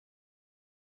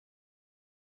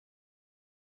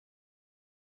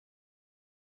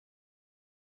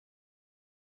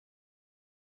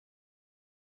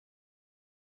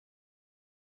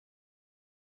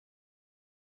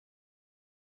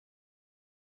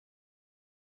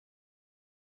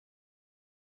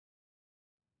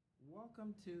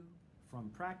Welcome to From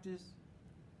Practice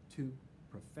to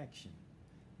Perfection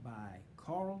by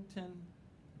Carlton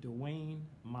Dwayne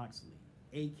Moxley,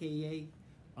 aka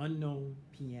Unknown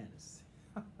Pianist.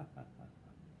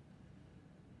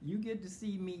 You get to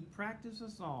see me practice a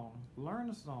song,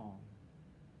 learn a song,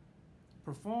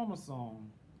 perform a song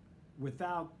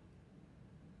without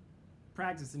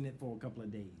practicing it for a couple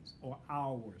of days or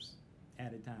hours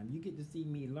at a time. You get to see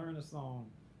me learn a song.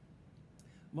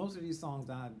 Most of these songs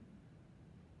I've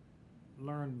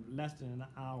learned less than an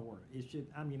hour.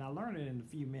 I learn it in a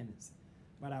few minutes,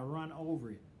 but I run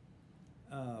over it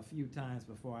a few times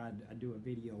before I do a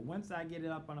video. Once I get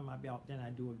it up under my belt, then I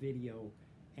do a video,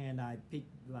 and I pick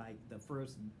like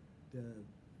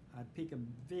I pick a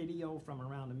video from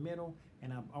around the middle,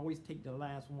 and I always take the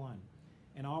last one.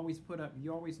 And I always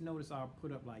you always notice I'll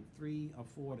put up like 3 or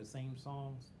 4 of the same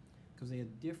songs, because they're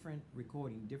different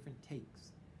recording, different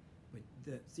takes. But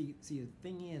the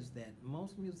thing is that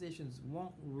most musicians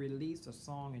won't release a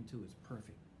song until it's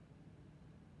perfect.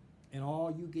 And all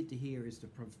you get to hear is the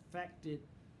perfected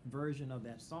version of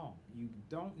that song. You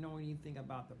don't know anything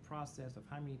about the process of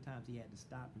how many times he had to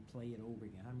stop and play it over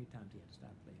again, how many times he had to stop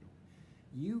and play it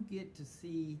over. You get to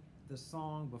see the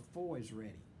song before it's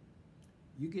ready.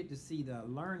 You get to see the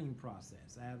learning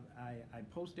process. I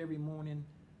post every morning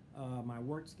my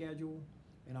work schedule,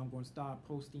 and I'm going to start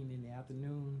posting in the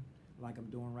afternoon like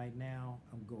I'm doing right now.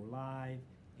 I'm going to go live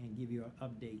and give you an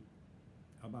update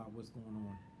about what's going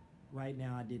on. Right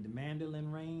now I did the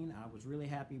Mandolin Rain. I was really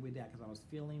happy with that because I was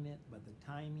feeling it, but the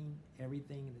timing,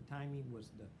 everything, the timing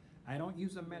was I don't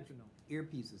use a metronome.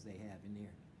 Earpieces they have in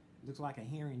there. It looks like a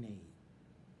hearing aid.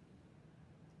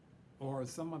 Or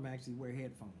some of them actually wear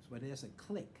headphones, but there's a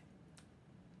click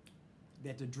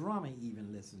that the drummer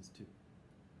even listens to.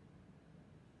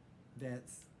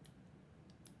 That's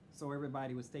so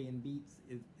everybody would stay in beats.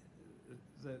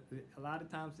 A lot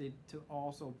of times they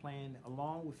also playing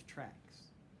along with tracks.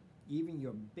 Even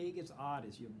your biggest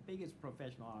artists, your biggest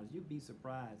professional artists, you'd be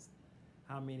surprised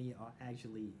how many are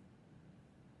actually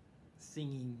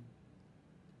singing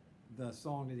the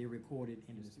song that they recorded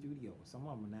in the studio. Some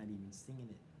of them are not even singing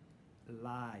it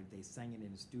live. They sang it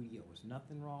in the studio. There's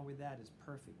nothing wrong with that. It's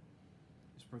perfect.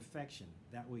 It's perfection.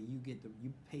 That way you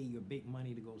pay your big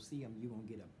money to go see them, you're going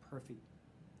to get a perfect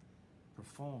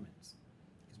performance.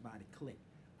 It's by the click.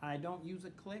 I don't use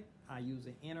a click. I use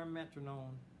an inner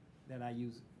metronome that I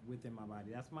use within my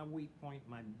body. That's my weak point,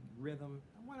 my rhythm.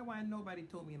 I wonder why nobody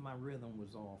told me my rhythm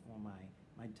was off or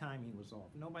my timing was off.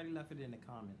 Nobody left it in the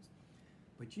comments.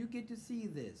 But you get to see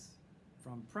this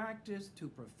from practice to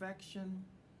perfection.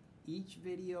 Each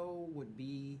video would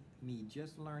be me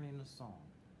just learning a song.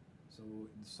 So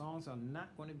the songs are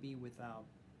not going to be without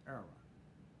error.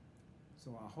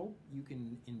 So I hope you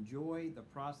can enjoy the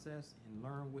process and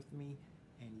learn with me,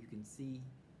 and you can see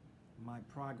my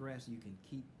progress. You can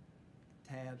keep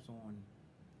tabs on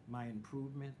my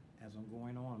improvement as I'm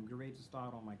going on. I'm getting ready to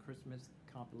start on my Christmas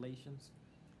compilations.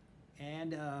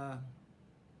 And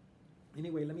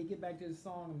anyway, let me get back to the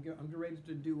song. I'm getting ready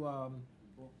to do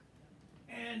book.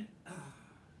 And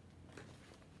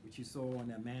which you saw on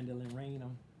that Mandolin Rain.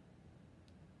 I'm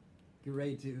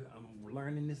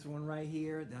learning this one right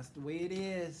here. That's the way it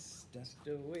is. That's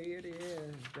the way it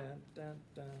is. Dun, dun,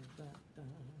 dun, dun, dun.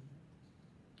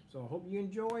 So I hope you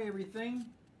enjoy everything.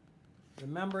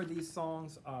 Remember, these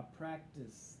songs are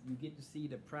practice. You get to see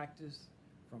the practice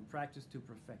from practice to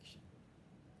perfection.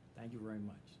 Thank you very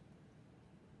much.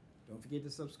 Don't forget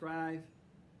to subscribe,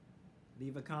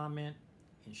 leave a comment,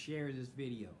 and share this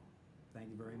video. Thank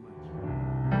you very much.